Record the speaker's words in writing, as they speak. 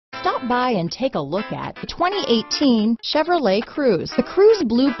Stop by and take a look at the 2018 Chevrolet Cruze. The Cruze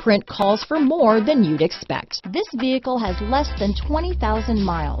blueprint calls for more than you'd expect. This vehicle has less than 20,000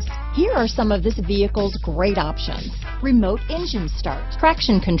 miles. Here are some of this vehicle's great options: remote engine start,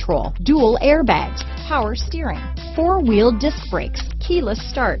 traction control, dual airbags, power steering, four-wheel disc brakes, keyless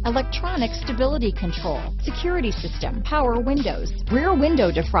start, electronic stability control, security system, power windows, rear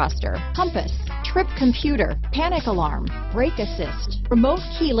window defroster, compass, trip computer, panic alarm, brake assist, remote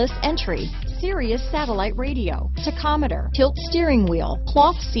keyless entry, Sirius satellite radio, tachometer, tilt steering wheel,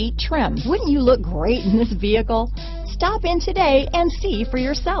 cloth seat trim. Wouldn't you look great in this vehicle? Stop in today and see for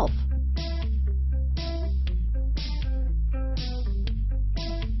yourself.